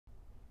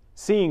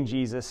Seeing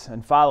Jesus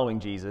and following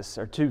Jesus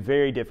are two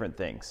very different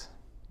things.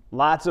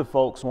 Lots of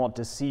folks want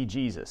to see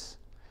Jesus.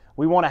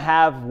 We want to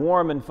have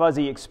warm and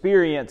fuzzy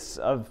experience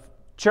of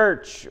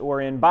church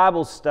or in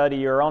Bible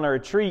study or on a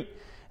retreat,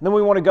 and then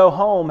we want to go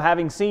home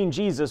having seen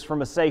Jesus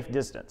from a safe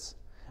distance.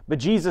 But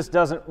Jesus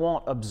doesn't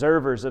want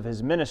observers of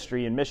his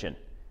ministry and mission.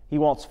 He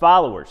wants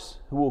followers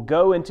who will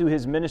go into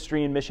his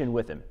ministry and mission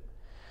with him.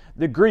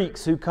 The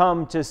Greeks who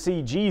come to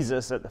see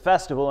Jesus at the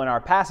festival in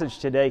our passage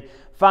today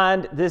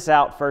find this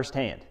out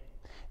firsthand.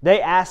 They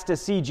ask to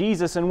see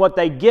Jesus, and what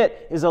they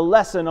get is a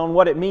lesson on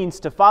what it means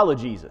to follow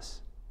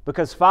Jesus.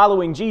 Because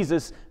following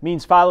Jesus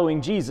means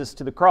following Jesus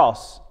to the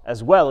cross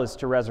as well as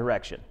to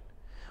resurrection.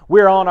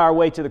 We're on our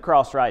way to the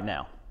cross right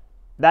now.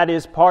 That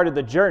is part of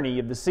the journey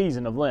of the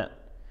season of Lent.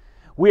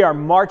 We are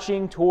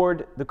marching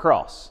toward the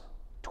cross,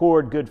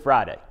 toward Good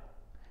Friday.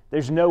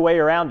 There's no way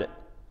around it.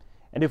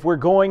 And if we're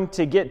going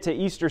to get to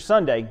Easter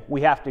Sunday,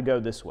 we have to go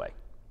this way.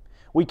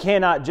 We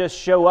cannot just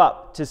show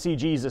up to see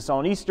Jesus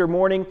on Easter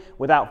morning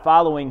without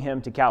following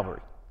him to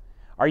Calvary.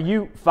 Are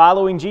you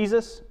following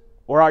Jesus,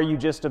 or are you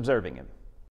just observing him?